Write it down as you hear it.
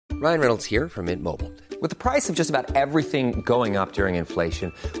Ryan Reynolds here from Mint Mobile. With the price of just about everything going up during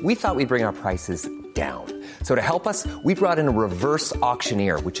inflation, we thought we'd bring our prices down. So to help us, we brought in a reverse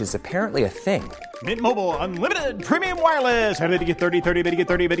auctioneer, which is apparently a thing. Mint Mobile Unlimited Premium Wireless. How to get 30, 30, bit to get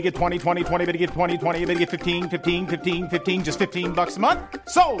 30, bit to get 20, 20, 20, bit to get 20, 20, bit to get 15, 15, 15, 15, just $15 a month?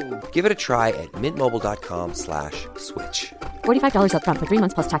 Sold! Give it a try at mintmobile.com/switch. $45 up front for 3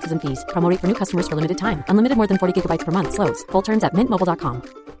 months plus taxes and fees. Promo rate for new customers for limited time. Unlimited more than 40 gigabytes per month. Slows full terms at mintmobile.com.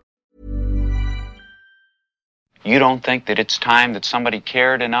 You don't think that it's time that somebody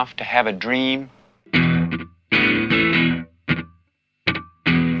cared enough to have a dream?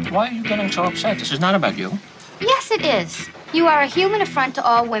 Why are you getting so upset? This is not about you. Yes, it is. You are a human affront to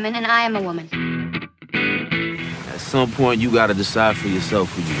all women, and I am a woman. At some point, you gotta decide for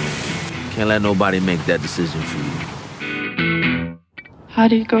yourself who you want. Can't let nobody make that decision for you. How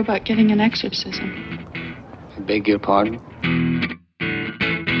do you go about getting an exorcism? I beg your pardon?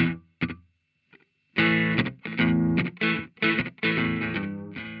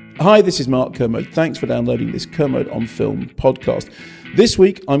 Hi, this is Mark Kermode. Thanks for downloading this Kermode on Film podcast. This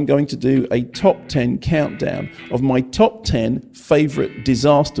week, I'm going to do a top 10 countdown of my top 10 favourite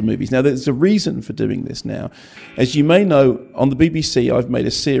disaster movies. Now, there's a reason for doing this now. As you may know, on the BBC, I've made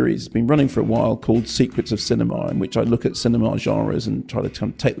a series, it's been running for a while, called Secrets of Cinema, in which I look at cinema genres and try to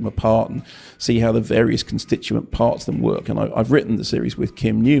kind of take them apart and see how the various constituent parts of them work. And I've written the series with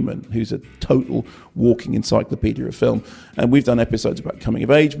Kim Newman, who's a total walking encyclopedia of film. And we've done episodes about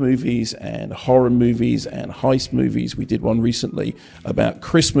coming-of-age movies and horror movies and heist movies. We did one recently about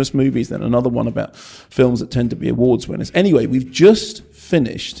Christmas movies, then another one about films that tend to be awards winners. Anyway, we've just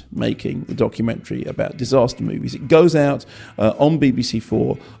finished making the documentary about disaster movies. It goes out on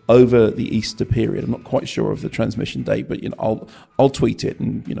BBC4 over the Easter period. I'm not quite sure of the transmission date, but I'll tweet it,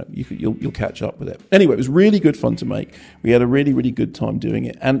 and you'll catch up with it. Anyway, it was really good fun to make. We had a really, really good time doing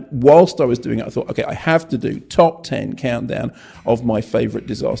it. And whilst I was doing it, I thought, okay, I have to do top 10 countdown of my favourite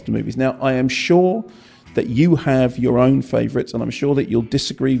disaster movies. Now, I am sure that you have your own favourites, and I'm sure that you'll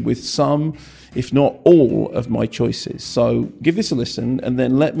disagree with some, if not all, of my choices. So give this a listen, and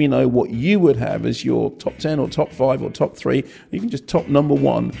then let me know what you would have as your top 10 or top 5 or top 3, even just top number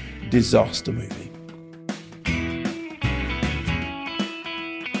 1 disaster movie.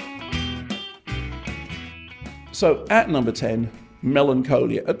 So at number 10,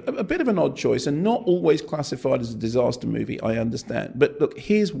 Melancholia. A bit of an odd choice, and not always classified as a disaster movie, I understand. But look,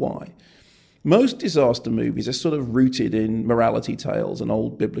 here's why. Most disaster movies are sort of rooted in morality tales and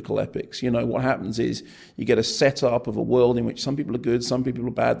old biblical epics. You know, what happens is you get a setup of a world in which some people are good, some people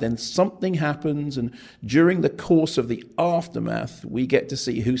are bad, then something happens, and during the course of the aftermath, we get to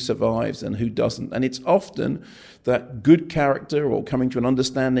see who survives and who doesn't. And it's often that good character, or coming to an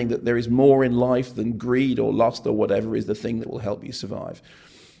understanding that there is more in life than greed or lust or whatever, is the thing that will help you survive.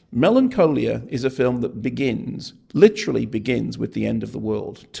 Melancholia is a film that literally begins with the end of the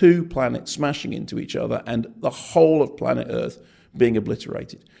world. 2 planets smashing into each other and the whole of planet Earth being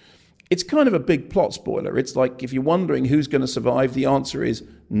obliterated. It's kind of a big plot spoiler. It's like, if you're wondering who's going to survive, the answer is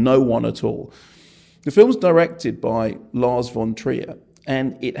no one at all. The film's directed by Lars von Trier,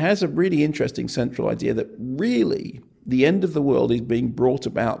 and it has a really interesting central idea that really the end of the world is being brought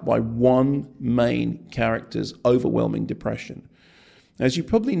about by one main character's overwhelming depression. As you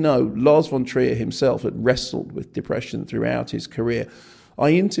probably know, Lars von Trier himself had wrestled with depression throughout his career. I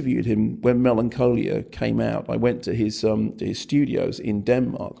interviewed him when Melancholia came out. I went to his studios in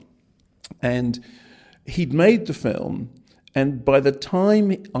Denmark, and he'd made the film, and by the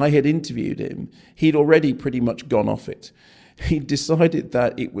time I had interviewed him, he'd already pretty much gone off it. He decided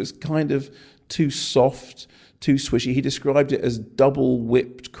that it was kind of too soft, too swishy. He described it as double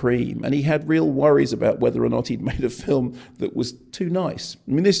whipped cream, and he had real worries about whether or not he'd made a film that was too nice.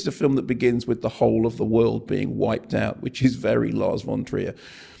 I mean, this is a film that begins with the whole of the world being wiped out, which is very Lars von Trier.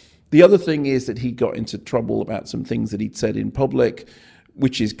 The other thing is that he got into trouble about some things that he'd said in public,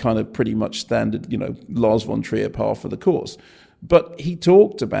 which is kind of pretty much standard, Lars von Trier par for the course. But he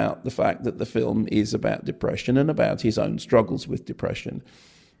talked about the fact that the film is about depression and about his own struggles with depression.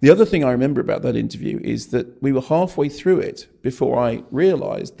 The other thing I remember about that interview is that we were halfway through it before I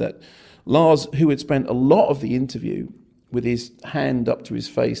realised that Lars, who had spent a lot of the interview with his hand up to his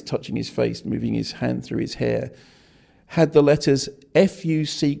face, touching his face, moving his hand through his hair, had the letters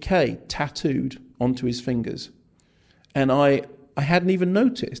F-U-C-K tattooed onto his fingers. And I hadn't even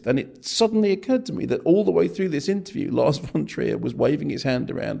noticed. And it suddenly occurred to me that all the way through this interview, Lars von Trier was waving his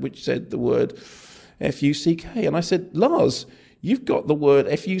hand around, which said the word F-U-C-K. And I said, Lars, you've got the word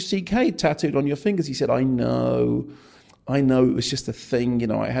F-U-C-K tattooed on your fingers. He said, I know. I know it was just a thing,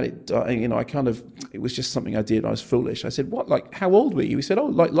 I had it, it was just something I did. I was foolish. I said, what, like, how old were you? He said, oh,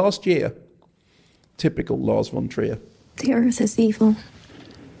 like last year. Typical Lars von Trier. The earth is evil.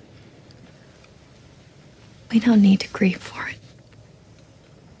 We don't need to grieve for it.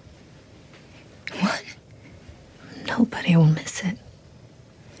 What? Nobody will miss it.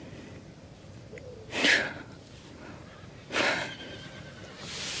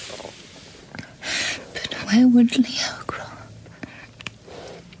 But where would Leo grow up?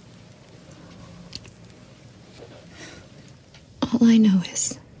 All I know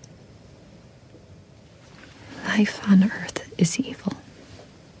is life on Earth is evil.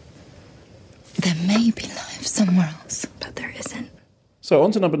 There may be life somewhere else, but there isn't. So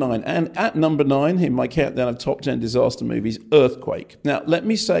on to number 9. And at number 9 in my countdown of top 10 disaster movies, Earthquake. Now, let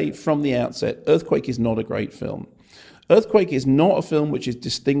me say from the outset, Earthquake is not a great film. Earthquake is not a film which is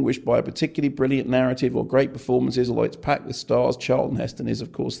distinguished by a particularly brilliant narrative or great performances, although it's packed with stars. Charlton Heston is,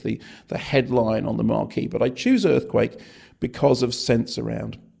 of course, the headline on the marquee. But I choose Earthquake because of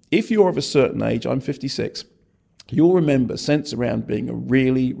Sense-Around. If you're of a certain age, I'm 56, you'll remember Sense-Around being a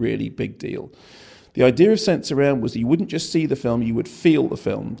really, really big deal. The idea of Sense-Around was that you wouldn't just see the film, you would feel the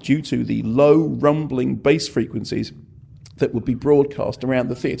film due to the low, rumbling bass frequencies that would be broadcast around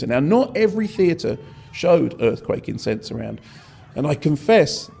the theatre. Now, not every theatre showed Earthquake in Sense-Around. And I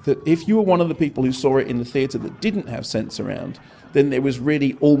confess that if you were one of the people who saw it in the theatre that didn't have Sense-Around, then there was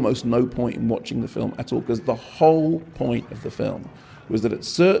really almost no point in watching the film at all, because the whole point of the film was that at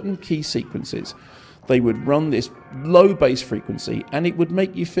certain key sequences, they would run this low bass frequency and it would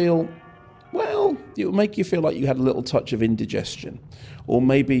make you feel, well, it would make you feel like you had a little touch of indigestion, or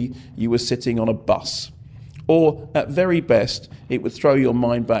maybe you were sitting on a bus, or at very best, it would throw your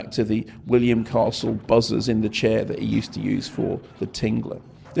mind back to the William Castle buzzers in the chair that he used to use for the Tingler.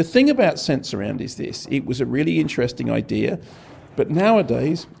 The thing about Sense-Around is this: it was a really interesting idea, but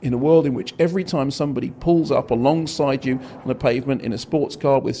nowadays, in a world in which every time somebody pulls up alongside you on a pavement in a sports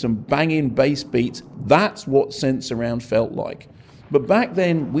car with some banging bass beats, that's what Sense-Around felt like. But back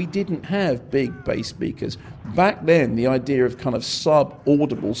then, we didn't have big bass speakers. Back then, the idea of kind of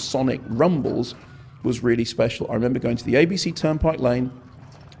sub-audible sonic rumbles was really special. I remember going to the ABC Turnpike Lane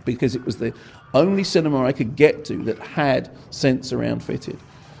because it was the only cinema I could get to that had Sense-Around fitted.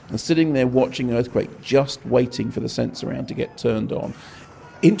 And sitting there watching Earthquake, just waiting for the Sense-Around to get turned on.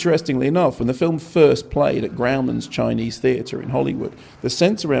 Interestingly enough, when the film first played at Grauman's Chinese Theatre in Hollywood, the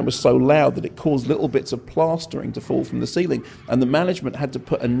Sense-Around was so loud that it caused little bits of plastering to fall from the ceiling, and the management had to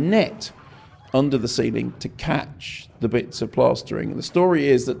put a net under the ceiling to catch the bits of plastering. And the story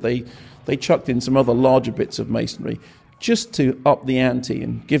is that they chucked in some other larger bits of masonry just to up the ante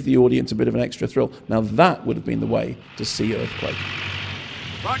and give the audience a bit of an extra thrill. Now that would have been the way to see Earthquake.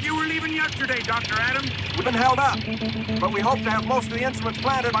 Thought you were leaving yesterday, Dr. Adams. We've been held up, but we hope to have most of the instruments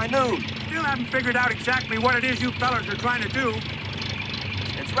planted by noon. Still haven't figured out exactly what it is you fellas are trying to do.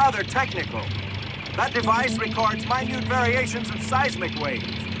 It's rather technical. That device records minute variations of seismic waves.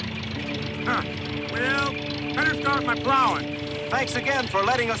 Huh. Well, better start my plowing. Thanks again for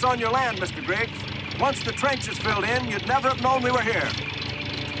letting us on your land, Mr. Griggs. Once the trench is filled in, you'd never have known we were here.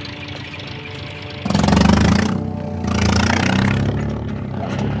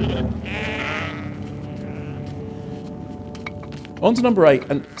 On to number 8,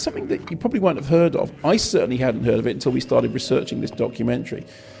 and something that you probably won't have heard of. I certainly hadn't heard of it until we started researching this documentary.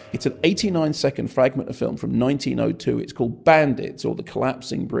 It's an 89-second fragment of film from 1902. It's called Bandits, or The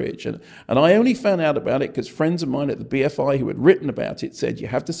Collapsing Bridge. And I only found out about it because friends of mine at the BFI who had written about it said, you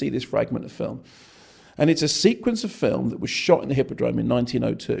have to see this fragment of film. And it's a sequence of film that was shot in the Hippodrome in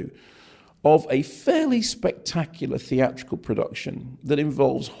 1902 of a fairly spectacular theatrical production that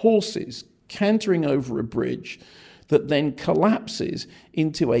involves horses cantering over a bridge that then collapses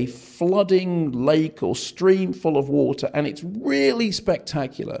into a flooding lake or stream full of water, and it's really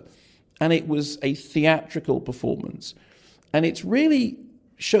spectacular. And it was a theatrical performance. And it really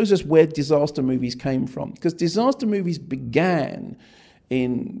shows us where disaster movies came from, because disaster movies began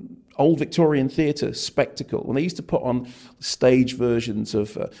in old Victorian theatre spectacle, when they used to put on stage versions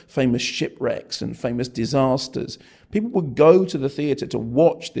of famous shipwrecks and famous disasters. People would go to the theatre to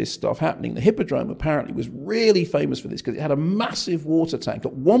watch this stuff happening. The Hippodrome apparently was really famous for this because it had a massive water tank.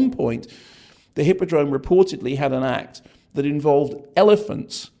 At one point, the Hippodrome reportedly had an act that involved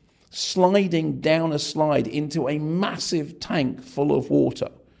elephants sliding down a slide into a massive tank full of water.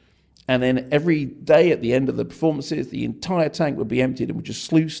 And then every day at the end of the performances, the entire tank would be emptied and would just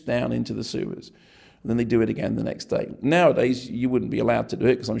sluice down into the sewers. And then they do it again the next day. Nowadays, you wouldn't be allowed to do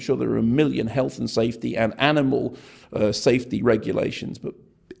it because I'm sure there are a million health and safety and animal safety regulations. But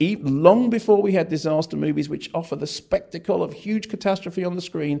long before we had disaster movies which offer the spectacle of huge catastrophe on the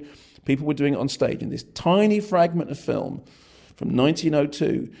screen, people were doing it on stage. And this tiny fragment of film from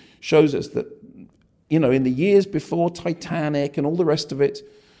 1902 shows us that, in the years before Titanic and all the rest of it,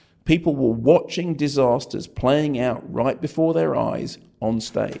 people were watching disasters playing out right before their eyes on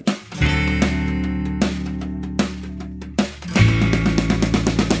stage.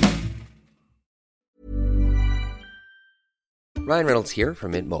 Ryan Reynolds here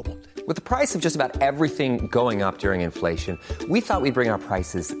from Mint Mobile. With the price of just about everything going up during inflation, we thought we'd bring our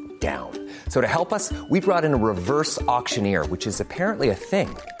prices down. So to help us, we brought in a reverse auctioneer, which is apparently a thing.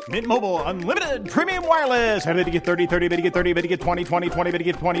 Mint Mobile Unlimited Premium Wireless. How to get 30, 30, how to get 30, how to get 20, 20, 20, how to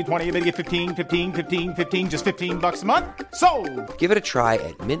get 20, 20, how to get 15, 15, 15, 15, just $15 a month? Sold! Give it a try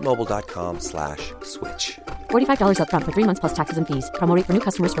at mintmobile.com/switch. $45 up front for 3 months plus taxes and fees. Promo rate for new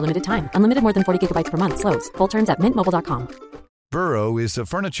customers for limited time. Unlimited more than 40 gigabytes per month. Slows full terms at mintmobile.com. Burrow is a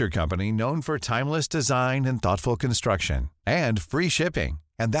furniture company known for timeless design and thoughtful construction and free shipping,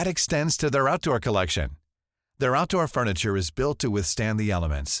 and that extends to their outdoor collection. Their outdoor furniture is built to withstand the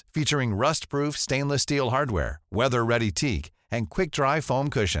elements, featuring rust-proof stainless steel hardware, weather-ready teak, and quick-dry foam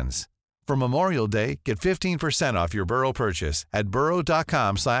cushions. For Memorial Day, get 15% off your Burrow purchase at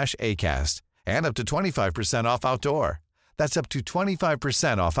burrow.com/acast, and up to 25% off outdoor. That's up to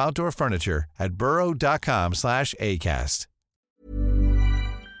 25% off outdoor furniture at burrow.com/acast.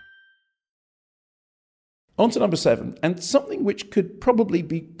 On to number 7, and something which could probably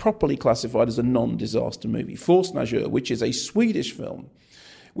be properly classified as a non-disaster movie, Force Majeure, which is a Swedish film,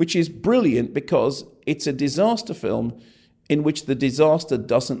 which is brilliant because it's a disaster film in which the disaster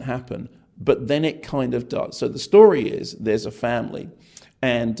doesn't happen, but then it kind of does. So the story is there's a family,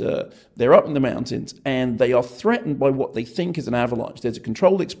 and they're up in the mountains, and they are threatened by what they think is an avalanche. There's a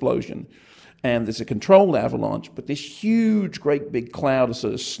controlled explosion, and there's a controlled avalanche, but this huge, great big cloud of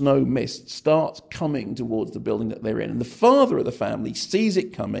sort of snow mist starts coming towards the building that they're in. And the father of the family sees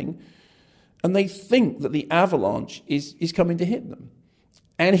it coming, and they think that the avalanche is coming to hit them.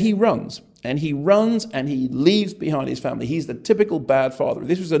 And he runs, and he leaves behind his family. He's the typical bad father. If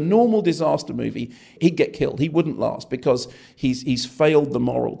this was a normal disaster movie, he'd get killed. He wouldn't last because he's failed the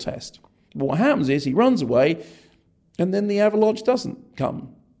moral test. But what happens is he runs away, and then the avalanche doesn't come.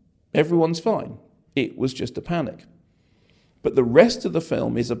 Everyone's fine. It was just a panic. But the rest of the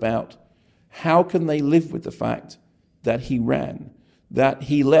film is about how can they live with the fact that he ran, that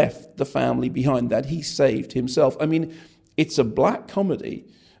he left the family behind, that he saved himself. I mean, it's a black comedy,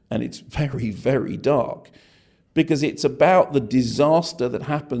 and it's very, very dark, because it's about the disaster that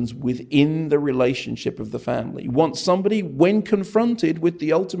happens within the relationship of the family. Once somebody, when confronted with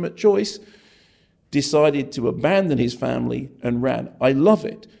the ultimate choice, decided to abandon his family and ran. I love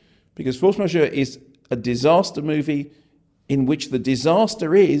it. Because Force Majeure is a disaster movie in which the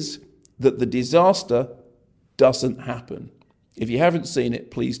disaster is that the disaster doesn't happen. If you haven't seen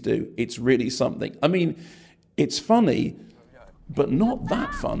it, please do. It's really something. I mean, it's funny, but not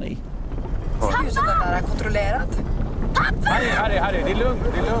that funny. Harry, det är lugnt.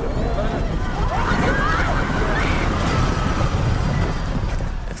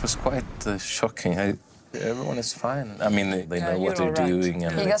 It was quite shocking. Everyone is fine. I mean, they know what they're doing.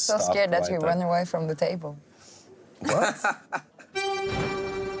 And he got so scared that he ran away from the table. What?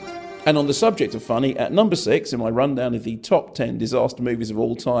 And on the subject of funny, at number 6 in my rundown of the top 10 disaster movies of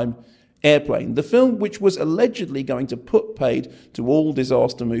all time, Airplane, the film which was allegedly going to put paid to all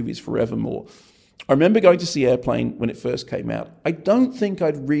disaster movies forevermore. I remember going to see Airplane when it first came out. I don't think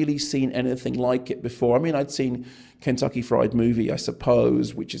I'd really seen anything like it before. I mean, I'd seen Kentucky Fried Movie, I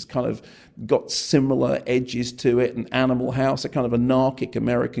suppose, which has kind of got similar edges to it, and Animal House, a kind of anarchic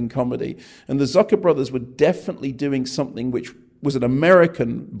American comedy. And the Zucker brothers were definitely doing something which was an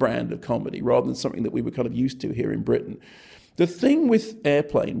American brand of comedy rather than something that we were kind of used to here in Britain. The thing with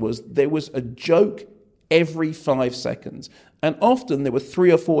Airplane was there was a joke every 5 seconds. And often there were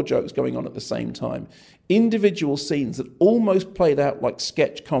 3 or 4 jokes going on at the same time. Individual scenes that almost played out like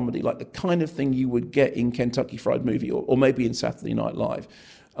sketch comedy, like the kind of thing you would get in Kentucky Fried Movie or maybe in Saturday Night Live.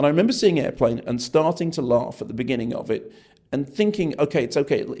 And I remember seeing Airplane and starting to laugh at the beginning of it and thinking, okay,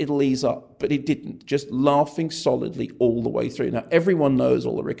 it'll ease up. But it didn't, just laughing solidly all the way through. Now, everyone knows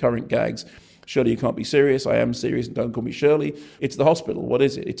all the recurrent gags. Shirley, you can't be serious. I am serious, and don't call me Shirley. It's the hospital. What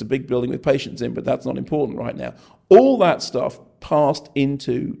is it? It's a big building with patients in, but that's not important right now. All that stuff passed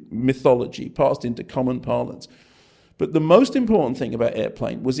into mythology, passed into common parlance. But the most important thing about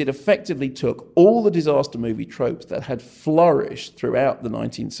Airplane was it effectively took all the disaster movie tropes that had flourished throughout the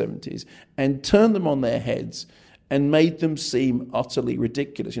 1970s and turned them on their heads and made them seem utterly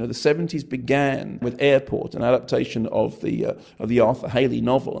ridiculous. You know, the 70s began with Airport, an adaptation of the Arthur Haley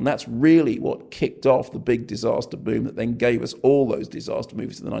novel, and that's really what kicked off the big disaster boom that then gave us all those disaster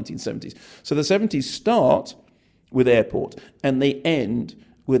movies in the 1970s. So the 70s start with Airport, and they end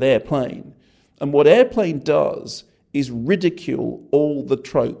with Airplane. And what Airplane does is ridicule all the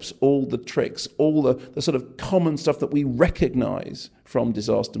tropes, all the tricks, all the sort of common stuff that we recognize from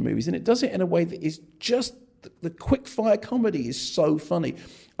disaster movies. And it does it in a way that is just, the quick-fire comedy is so funny.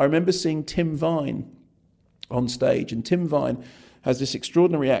 I remember seeing Tim Vine on stage, and Tim Vine has this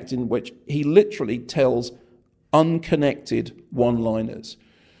extraordinary act in which he literally tells unconnected one-liners.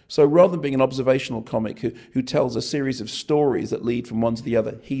 So rather than being an observational comic who tells a series of stories that lead from one to the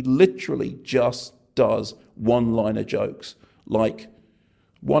other, he literally just does one-liner jokes, like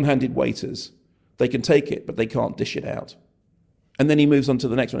one-handed waiters. They can take it, but they can't dish it out. And then he moves on to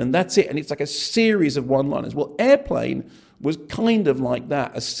the next one, and that's it. And it's like a series of one-liners. Well, Airplane was kind of like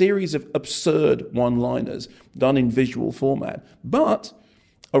that, a series of absurd one-liners done in visual format, but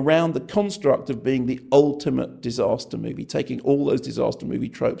around the construct of being the ultimate disaster movie, taking all those disaster movie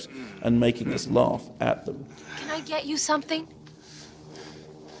tropes and making us laugh at them. Can I get you something?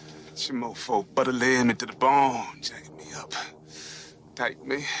 Your mofo butter laying me to the bone, jacking me up. Tight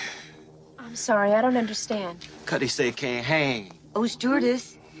me. I'm sorry, I don't understand. Cuddy say can't hang. Oh,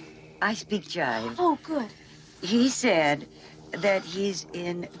 stewardess, I speak jive. Oh, good. He said that he's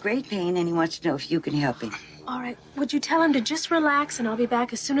in great pain and he wants to know if you can help him. All right, would you tell him to just relax and I'll be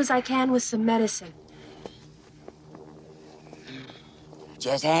back as soon as I can with some medicine.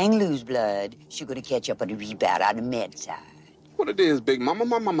 Just hang loose, blood. She's gonna catch up on the rebound on the med side. What it is, Big Mama?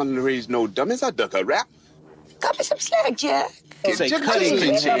 My mama raised no dummies. I duck a rap. Cut me some slack, Jack. Say Cuddy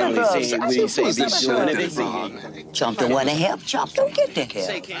can Chump don't want to help. Chump don't get the help.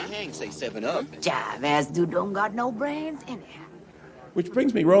 Say can't hang. Say 7-Up. Jive ass dude don't got no brains anyhow. Which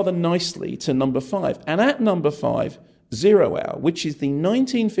brings me rather nicely to number 5. And at number 5, 0 Hour, which is the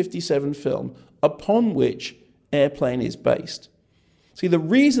 1957 film upon which Airplane is based. See, the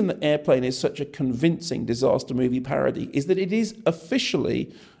reason that Airplane is such a convincing disaster movie parody is that it is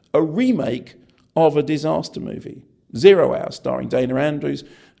officially a remake of a disaster movie. 0 Hour, starring Dana Andrews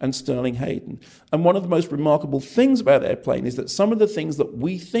and Sterling Hayden. And one of the most remarkable things about Airplane is that some of the things that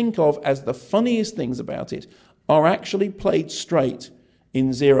we think of as the funniest things about it are actually played straight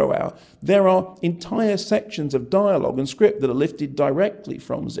in 0 Hour. There are entire sections of dialogue and script that are lifted directly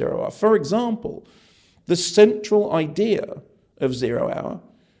from 0 Hour. For example, the central idea of 0 Hour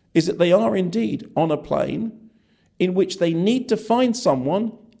is that they are indeed on a plane in which they need to find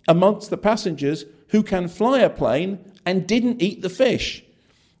someone amongst the passengers who can fly a plane and didn't eat the fish.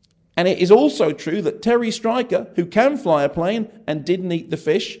 And it is also true that Terry Stryker, who can fly a plane and didn't eat the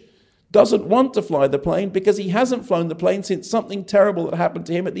fish, doesn't want to fly the plane because he hasn't flown the plane since something terrible that happened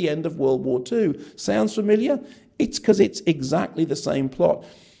to him at the end of World War II. Sounds familiar? It's because it's exactly the same plot.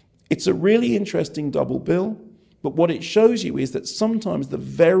 It's a really interesting double bill, but what it shows you is that sometimes the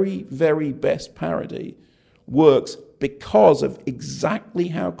very, very best parody works because of exactly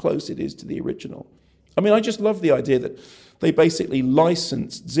how close it is to the original. I mean, I just love the idea that they basically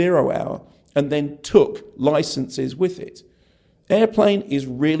licensed 0 Hour and then took licenses with it. Airplane is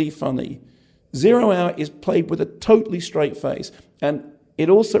really funny. 0 Hour is played with a totally straight face. And it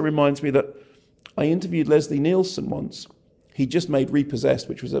also reminds me that I interviewed Leslie Nielsen once. He just made Repossessed,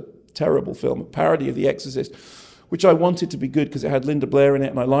 which was a terrible film, a parody of The Exorcist, which I wanted to be good because it had Linda Blair in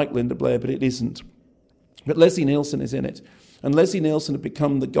it, and I like Linda Blair, but it isn't. But Leslie Nielsen is in it. And Leslie Nielsen had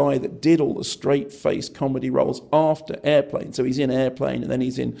become the guy that did all the straight-faced comedy roles after Airplane. So he's in Airplane, and then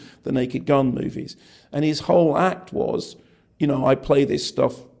he's in the Naked Gun movies. And his whole act was, you know, I play this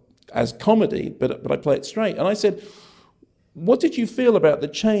stuff as comedy, but I play it straight. And I said, what did you feel about the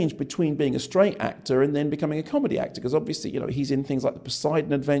change between being a straight actor and then becoming a comedy actor? Because obviously, you know, he's in things like The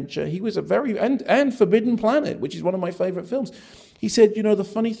Poseidon Adventure. He was and Forbidden Planet, which is one of my favourite films. He said, you know, the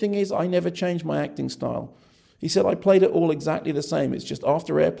funny thing is I never changed my acting style. He said, I played it all exactly the same. It's just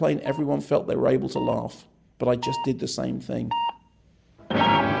after Airplane, everyone felt they were able to laugh. But I just did the same thing.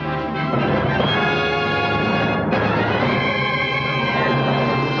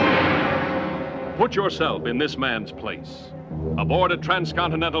 Put yourself in this man's place. Aboard a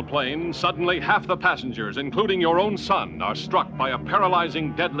transcontinental plane, suddenly half the passengers, including your own son, are struck by a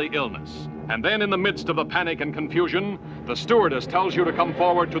paralyzing, deadly illness. And then in the midst of the panic and confusion, the stewardess tells you to come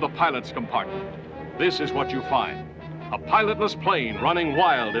forward to the pilot's compartment. This is what you find: a pilotless plane running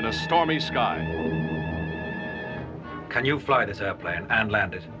wild in a stormy sky. Can you fly this airplane and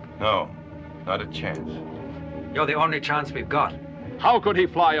land it? No, not a chance. You're the only chance we've got. How could he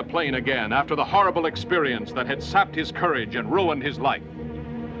fly a plane again after the horrible experience that had sapped his courage and ruined his life?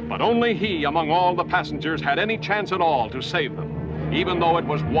 But only he, among all the passengers, had any chance at all to save them, even though it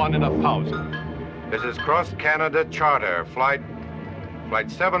was 1 in 1,000. This is Cross Canada Charter, flight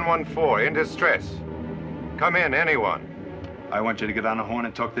 714, in distress. Come in, anyone. I want you to get on the horn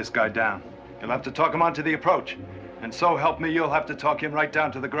and talk this guy down. You'll have to talk him onto the approach. And so help me, you'll have to talk him right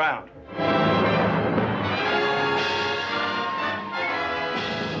down to the ground.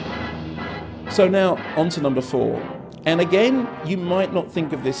 So now, on to number 4. And again, you might not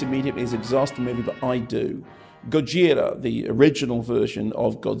think of this immediately as a disaster movie, but I do. Gojira, the original version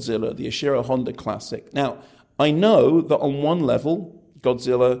of Godzilla, the Ishiro Honda classic. Now, I know that on one level,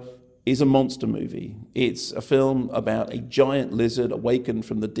 Godzilla is a monster movie. It's a film about a giant lizard awakened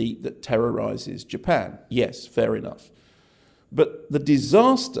from the deep that terrorizes Japan. Yes, fair enough. But the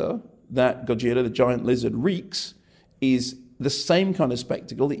disaster that Gojira, the giant lizard, wreaks is the same kind of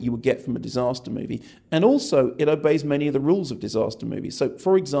spectacle that you would get from a disaster movie. And also, it obeys many of the rules of disaster movies. So,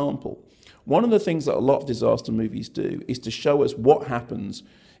 for example, one of the things that a lot of disaster movies do is to show us what happens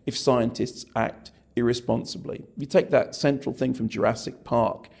if scientists act irresponsibly. You take that central thing from Jurassic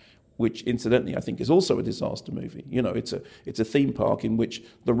Park, which incidentally I think is also a disaster movie. You know, it's a theme park in which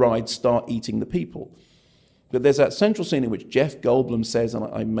the rides start eating the people. But there's that central scene in which Jeff Goldblum says, and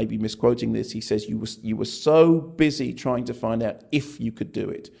I may be misquoting this, he says, you were so busy trying to find out if you could do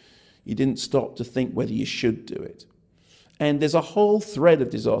it, you didn't stop to think whether you should do it. And there's a whole thread of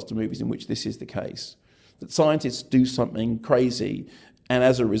disaster movies in which this is the case, that scientists do something crazy, and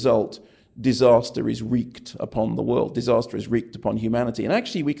as a result, disaster is wreaked upon the world, disaster is wreaked upon humanity. And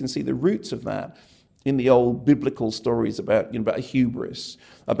actually we can see the roots of that in the old biblical stories about hubris,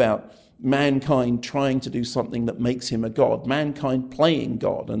 about mankind trying to do something that makes him a god, mankind playing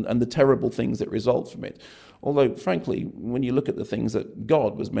God, and the terrible things that result from it. Although, frankly, when you look at the things that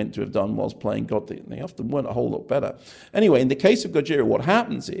God was meant to have done whilst playing God, they often weren't a whole lot better. Anyway, in the case of Gojira, what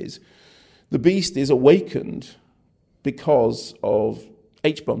happens is the beast is awakened because of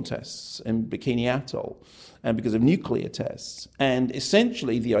H-bomb tests in Bikini Atoll and because of nuclear tests. And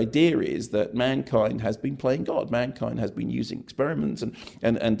essentially the idea is that mankind has been playing God. Mankind has been using experiments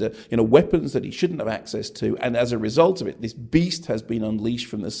and weapons that he shouldn't have access to. And as a result of it, this beast has been unleashed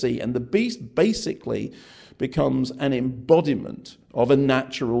from the sea. And the beast basically becomes an embodiment of a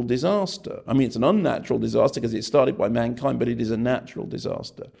natural disaster. I mean, it's an unnatural disaster because it started by mankind, but it is a natural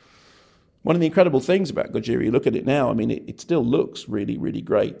disaster. One of the incredible things about Gojira, you look at it now, I mean, it still looks really, really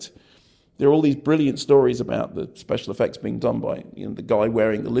great. There are all these brilliant stories about the special effects being done by the guy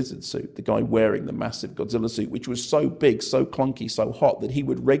wearing the lizard suit, the guy wearing the massive Godzilla suit, which was so big, so clunky, so hot that he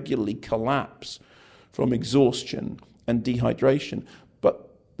would regularly collapse from exhaustion and dehydration. But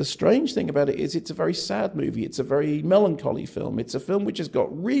the strange thing about it is it's a very sad movie. It's a very melancholy film. It's a film which has got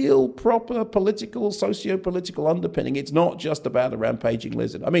real, proper political, socio-political underpinning. It's not just about a rampaging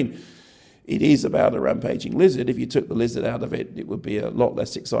lizard. I mean, it is about a rampaging lizard. If you took the lizard out of it, it would be a lot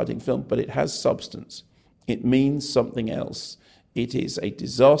less exciting film, but it has substance. It means something else. It is a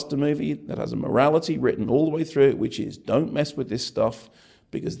disaster movie that has a morality written all the way through it, which is don't mess with this stuff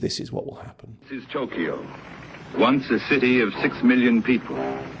because this is what will happen. This is Tokyo, once a city of 6 million people.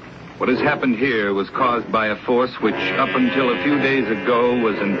 What has happened here was caused by a force which, up until a few days ago,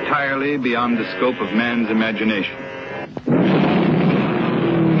 was entirely beyond the scope of man's imagination.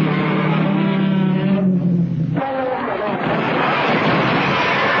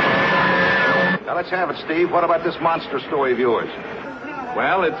 Let's have it, Steve. What about this monster story of yours?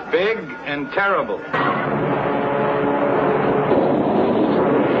 Well, it's big and terrible.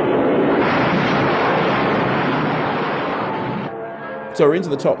 So we're into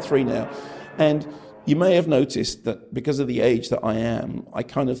the top 3 now. And you may have noticed that because of the age that I am, I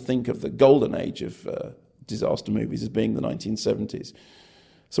kind of think of the golden age of disaster movies as being the 1970s.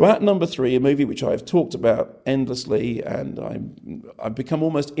 So at number 3, a movie which I've talked about endlessly, and I've become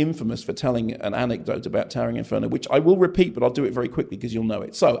almost infamous for telling an anecdote about Towering Inferno, which I will repeat, but I'll do it very quickly because you'll know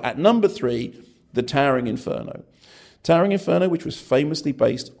it. So at number 3, The Towering Inferno. Towering Inferno, which was famously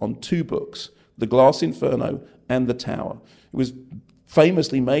based on 2 books, The Glass Inferno and The Tower. It was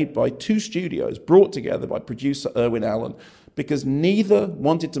famously made by 2 studios, brought together by producer Irwin Allen, because neither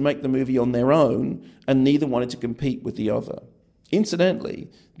wanted to make the movie on their own and neither wanted to compete with the other. Incidentally,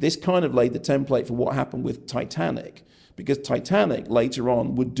 this kind of laid the template for what happened with Titanic, because Titanic later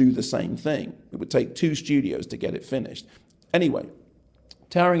on would do the same thing. It would take 2 studios to get it finished. Anyway,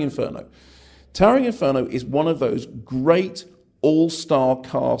 Towering Inferno. Towering Inferno is one of those great all-star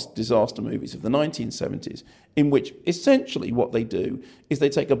cast disaster movies of the 1970s, in which essentially what they do is they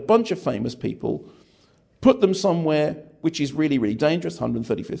take a bunch of famous people, put them somewhere which is really, really dangerous,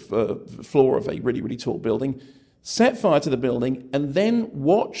 135th floor of a really, really tall building, set fire to the building, and then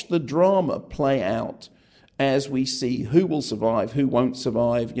watch the drama play out as we see who will survive, who won't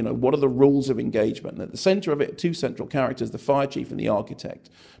survive, what are the rules of engagement. And at the centre of it, two central characters, the fire chief and the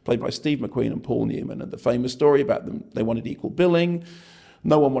architect, played by Steve McQueen and Paul Newman. And the famous story about them, they wanted equal billing.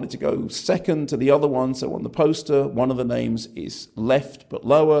 No one wanted to go second to the other one, so on the poster, one of the names is left but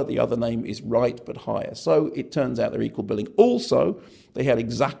lower, the other name is right but higher. So it turns out they're equal billing. Also, they had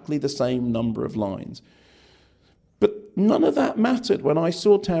exactly the same number of lines. But none of that mattered when I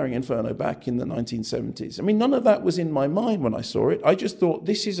saw Towering Inferno back in the 1970s. I mean, none of that was in my mind when I saw it. I just thought,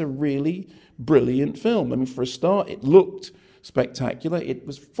 this is a really brilliant film. I mean, for a start, it looked spectacular. It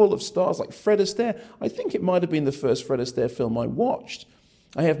was full of stars like Fred Astaire. I think it might have been the first Fred Astaire film I watched.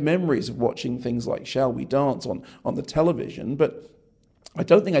 I have memories of watching things like Shall We Dance on the television, but I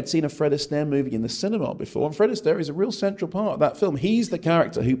don't think I'd seen a Fred Astaire movie in the cinema before, and Fred Astaire is a real central part of that film. He's the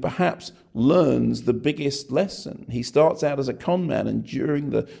character who perhaps learns the biggest lesson. He starts out as a con man, and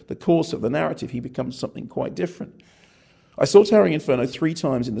during the course of the narrative, he becomes something quite different. I saw Towering Inferno 3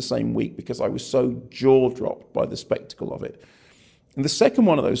 times in the same week because I was so jaw-dropped by the spectacle of it. In the second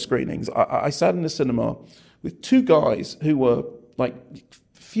one of those screenings, I sat in the cinema with 2 guys who were like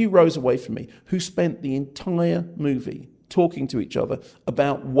a few rows away from me, who spent the entire movie talking to each other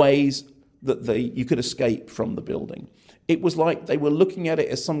about ways that you could escape from the building. It was like they were looking at it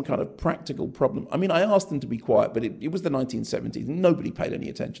as some kind of practical problem. I mean, I asked them to be quiet, but it was the 1970s, and nobody paid any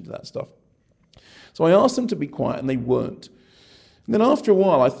attention to that stuff. So I asked them to be quiet, and they weren't. And then after a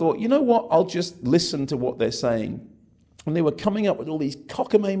while, I thought, you know what, I'll just listen to what they're saying. And they were coming up with all these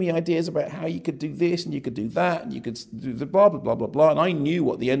cockamamie ideas about how you could do this and you could do that and you could do the blah, blah, blah, blah, blah. And I knew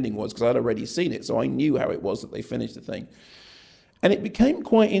what the ending was because I'd already seen it, so I knew how it was that they finished the thing. And it became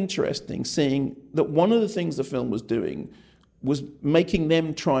quite interesting seeing that one of the things the film was doing was making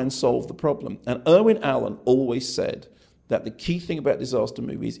them try and solve the problem. And Irwin Allen always said that the key thing about disaster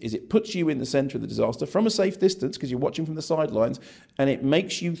movies is it puts you in the centre of the disaster from a safe distance because you're watching from the sidelines, and it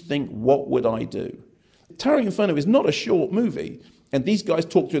makes you think, what would I do? Towering Inferno is not a short movie, and these guys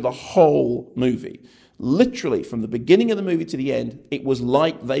talk through the whole movie. Literally, from the beginning of the movie to the end, it was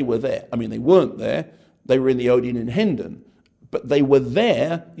like they were there. I mean, they weren't there. They were in the Odeon in Hendon. But they were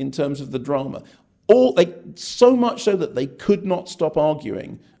there in terms of the drama. So much so that they could not stop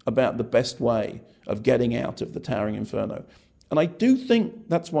arguing about the best way of getting out of the Towering Inferno. And I do think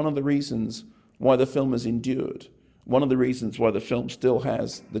that's one of the reasons why the film has endured. One of the reasons why the film still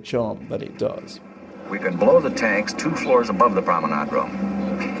has the charm that it does. We can blow the tanks 2 floors above the promenade room.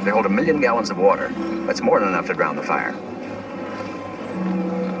 They hold 1 million gallons of water. That's more than enough to drown the fire.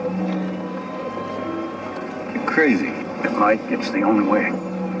 You're crazy. It might. It's the only way.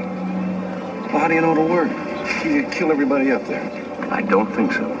 Well, how do you know it'll work? You could kill everybody up there. I don't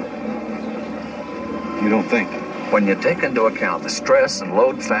think so. You don't think? When you take into account the stress and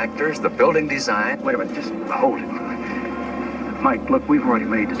load factors, the building design... Wait a minute, just hold it. Mike, look, we've already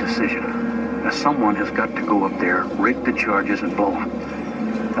made the decision. Now, someone has got to go up there, rig the charges, and blow them.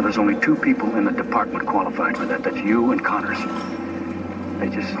 Now, there's only 2 people in the department qualified for that. That's you and Connors. They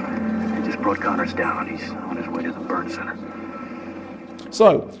just brought Connors down. He's on his way to the burn center.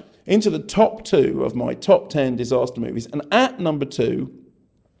 So, into the top 2 of my top 10 disaster movies. And at number 2,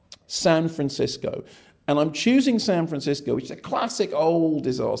 San Francisco. And I'm choosing San Francisco, which is a classic old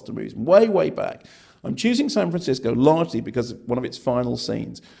disaster movie, way, way back. I'm choosing San Francisco largely because of one of its final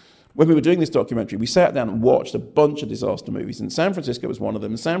scenes. When we were doing this documentary, we sat down and watched a bunch of disaster movies, and San Francisco was one of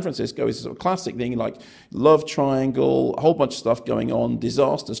them. And San Francisco is a sort of classic thing, like love triangle, a whole bunch of stuff going on,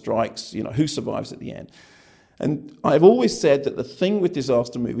 disaster strikes, who survives at the end. And I've always said that the thing with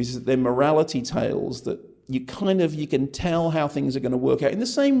disaster movies is that they're morality tales that you can tell how things are going to work out in the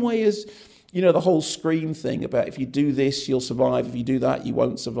same way as, the whole Scream thing about if you do this, you'll survive. If you do that, you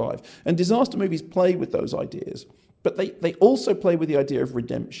won't survive. And disaster movies play with those ideas. But they also play with the idea of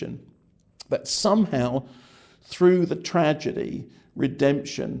redemption, that somehow through the tragedy,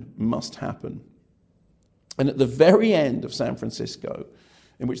 redemption must happen. And at the very end of San Francisco,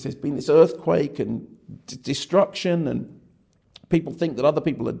 in which there's been this earthquake and destruction and people think that other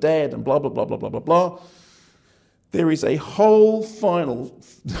people are dead and blah, blah, blah, blah, blah, blah, blah, there is a whole final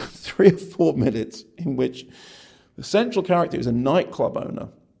 3 or 4 minutes in which the central character, who's a nightclub owner,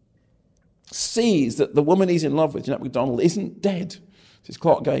 sees that the woman he's in love with, Jeanette MacDonald, isn't dead. This is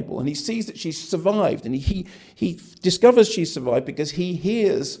Clark Gable. And he sees that she's survived. And he discovers she's survived because he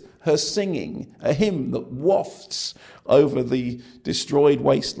hears her singing a hymn that wafts over the destroyed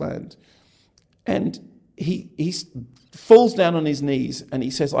wasteland. And he falls down on his knees and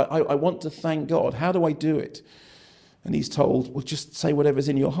he says, I want to thank God. How do I do it? And he's told, well, just say whatever's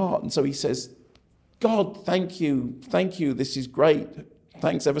in your heart. And so he says, God, thank you, this is great.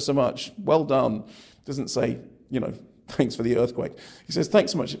 Thanks ever so much, well done. Doesn't say, thanks for the earthquake. He says,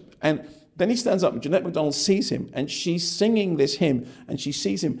 thanks so much. And then he stands up and Jeanette MacDonald sees him and she's singing this hymn and she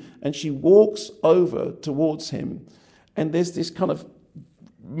sees him and she walks over towards him. And there's this kind of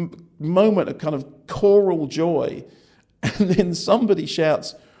moment of kind of choral joy. And then somebody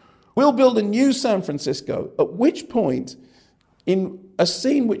shouts, we'll build a new San Francisco. At which point, in a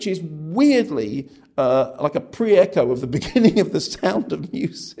scene which is weirdly like a pre-echo of the beginning of The Sound of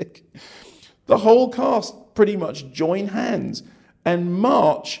Music, the whole cast pretty much join hands and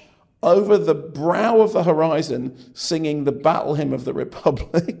march over the brow of the horizon singing the Battle Hymn of the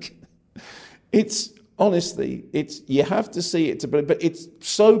Republic. It's honestly, you have to see it, but it's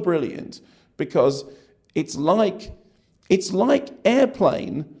so brilliant because it's like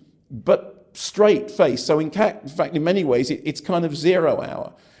Airplane, but straight face. So in fact, in many ways, it's kind of 0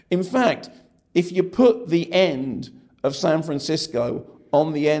 hour. In fact, if you put the end of San Francisco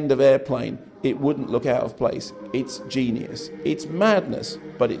on the end of Airplane, it wouldn't look out of place. It's genius. It's madness,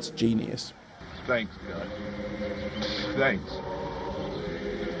 but it's genius. Thanks, God. Thanks.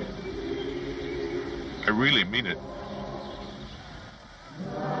 I really mean it.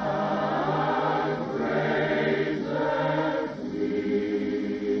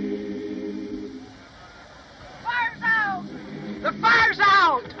 Fire's out! The fire's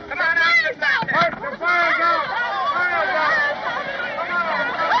out! Come on out! The fire's out!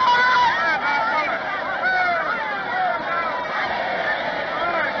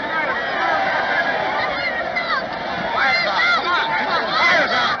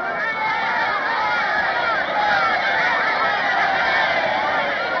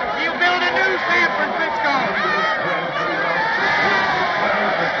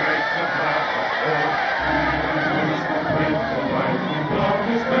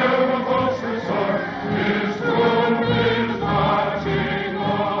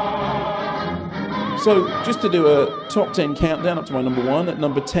 So just to do a top 10 countdown up to my number 1. At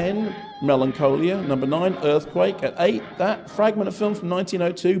number 10, Melancholia. Number 9, Earthquake. At 8, that fragment of film from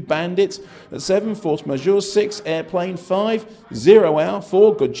 1902, Bandits. At 7, Force Majeure. 6, Airplane. 5, 0 Hour.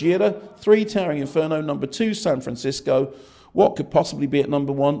 4, Gojira. 3, Towering Inferno. Number 2, San Francisco. What could possibly be at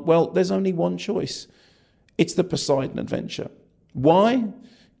number 1? Well, there's only one choice. It's the Poseidon Adventure. Why?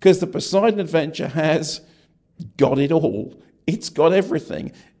 Because the Poseidon Adventure has got it all. It's got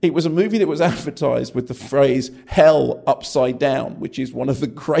everything. It was a movie that was advertised with the phrase hell upside down, which is one of the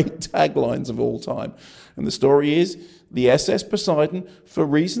great taglines of all time. And the story is the SS Poseidon, for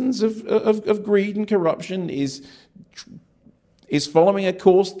reasons of greed and corruption, is following a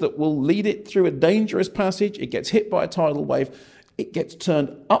course that will lead it through a dangerous passage. It gets hit by a tidal wave. It gets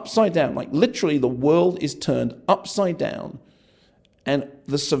turned upside down. Like literally the world is turned upside down. And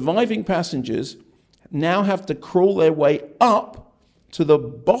the surviving passengers now have to crawl their way up to the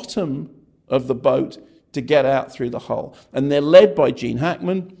bottom of the boat to get out through the hull. And they're led by Gene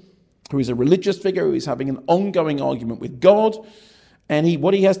Hackman, who is a religious figure who is having an ongoing argument with God. And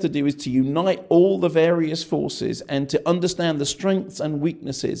what he has to do is to unite all the various forces and to understand the strengths and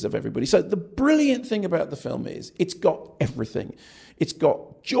weaknesses of everybody. So the brilliant thing about the film is it's got everything. It's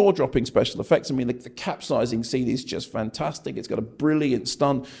got jaw-dropping special effects. I mean, the capsizing scene is just fantastic. It's got a brilliant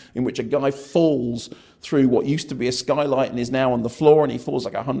stunt in which a guy falls through what used to be a skylight and is now on the floor, and he falls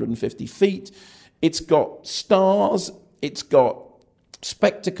like 150 feet. It's got stars, it's got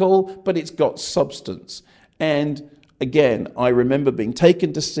spectacle, but it's got substance. And again, I remember being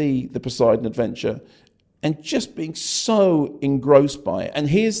taken to see the Poseidon Adventure and just being so engrossed by it. And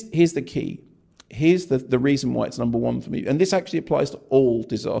here's the key. Here's the reason why it's number 1 for me. And this actually applies to all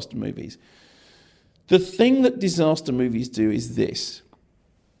disaster movies. The thing that disaster movies do is this.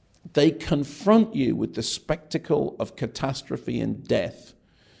 They confront you with the spectacle of catastrophe and death.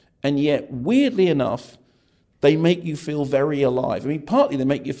 And yet, weirdly enough, they make you feel very alive. I mean, partly they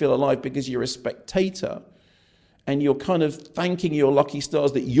make you feel alive because you're a spectator and you're kind of thanking your lucky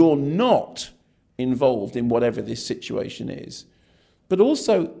stars that you're not involved in whatever this situation is. But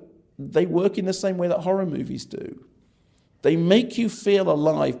also, they work in the same way that horror movies do. They make you feel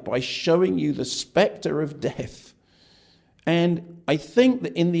alive by showing you the specter of death. And I think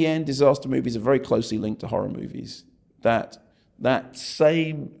that in the end, disaster movies are very closely linked to horror movies. That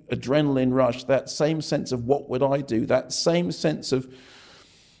same adrenaline rush, that same sense of what would I do, that same sense of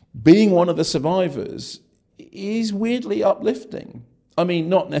being one of the survivors is weirdly uplifting. I mean,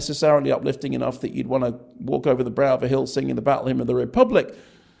 not necessarily uplifting enough that you'd want to walk over the brow of a hill singing the Battle Hymn of the Republic,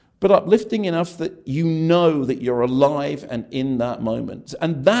 but uplifting enough that you know that you're alive and in that moment.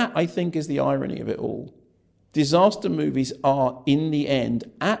 And that, I think, is the irony of it all. disaster movies are, in the end,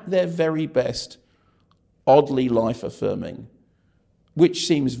 at their very best, oddly life-affirming, which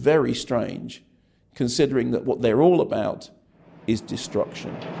seems very strange, considering that what they're all about is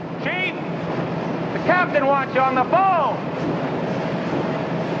destruction. Chief, the captain wants you on the phone.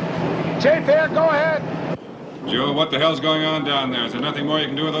 Chief here, go ahead. Joe, what the hell's going on down there? Is there nothing more you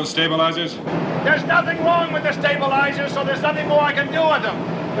can do with those stabilizers? There's nothing wrong with the stabilizers, so there's nothing more I can do with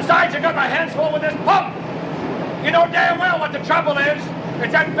them. Besides, I got my hands full with this pump. You know damn well what the trouble is.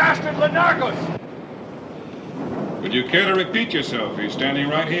 It's that bastard Lenarkos. Would you care to repeat yourself? He's standing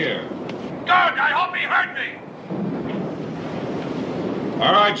right here. Good, I hope he heard me.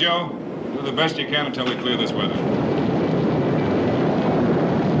 All right, Joe. Do the best you can until we clear this weather.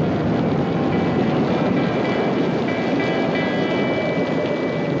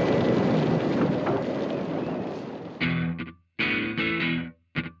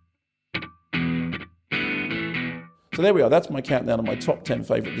 So there we are. That's my countdown of my top 10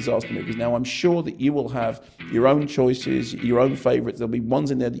 favourite disaster movies. Now, I'm sure that you will have your own choices, your own favourites. There'll be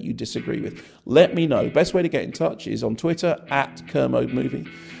ones in there that you disagree with. Let me know. Best way to get in touch is on Twitter, @KermodeMovie.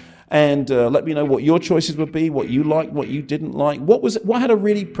 And let me know what your choices would be, what you liked, what you didn't like. What had a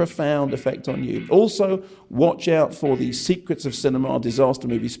really profound effect on you? Also, watch out for the Secrets of Cinema disaster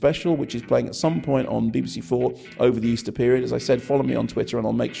movie special, which is playing at some point on BBC4 over the Easter period. As I said, follow me on Twitter and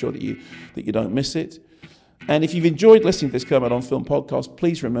I'll make sure that you don't miss it. And if you've enjoyed listening to this Kermode on Film podcast,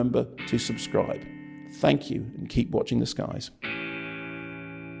 please remember to subscribe. Thank you, and keep watching the skies.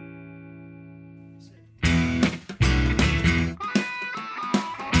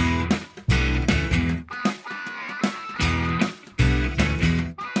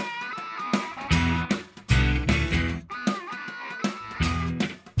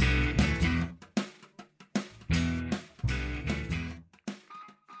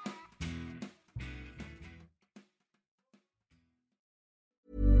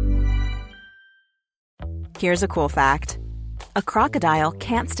 Here's a cool fact. A crocodile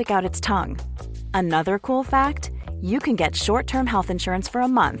can't stick out its tongue. Another cool fact, you can get short-term health insurance for a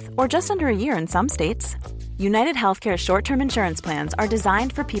month or just under a year in some states. United Healthcare short-term insurance plans are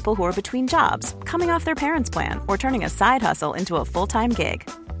designed for people who are between jobs, coming off their parents' plan, or turning a side hustle into a full-time gig.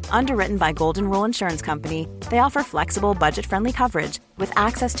 Underwritten by Golden Rule Insurance Company, they offer flexible, budget-friendly coverage with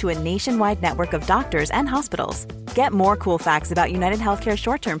access to a nationwide network of doctors and hospitals. Get more cool facts about United Healthcare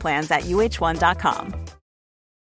short-term plans at uh1.com.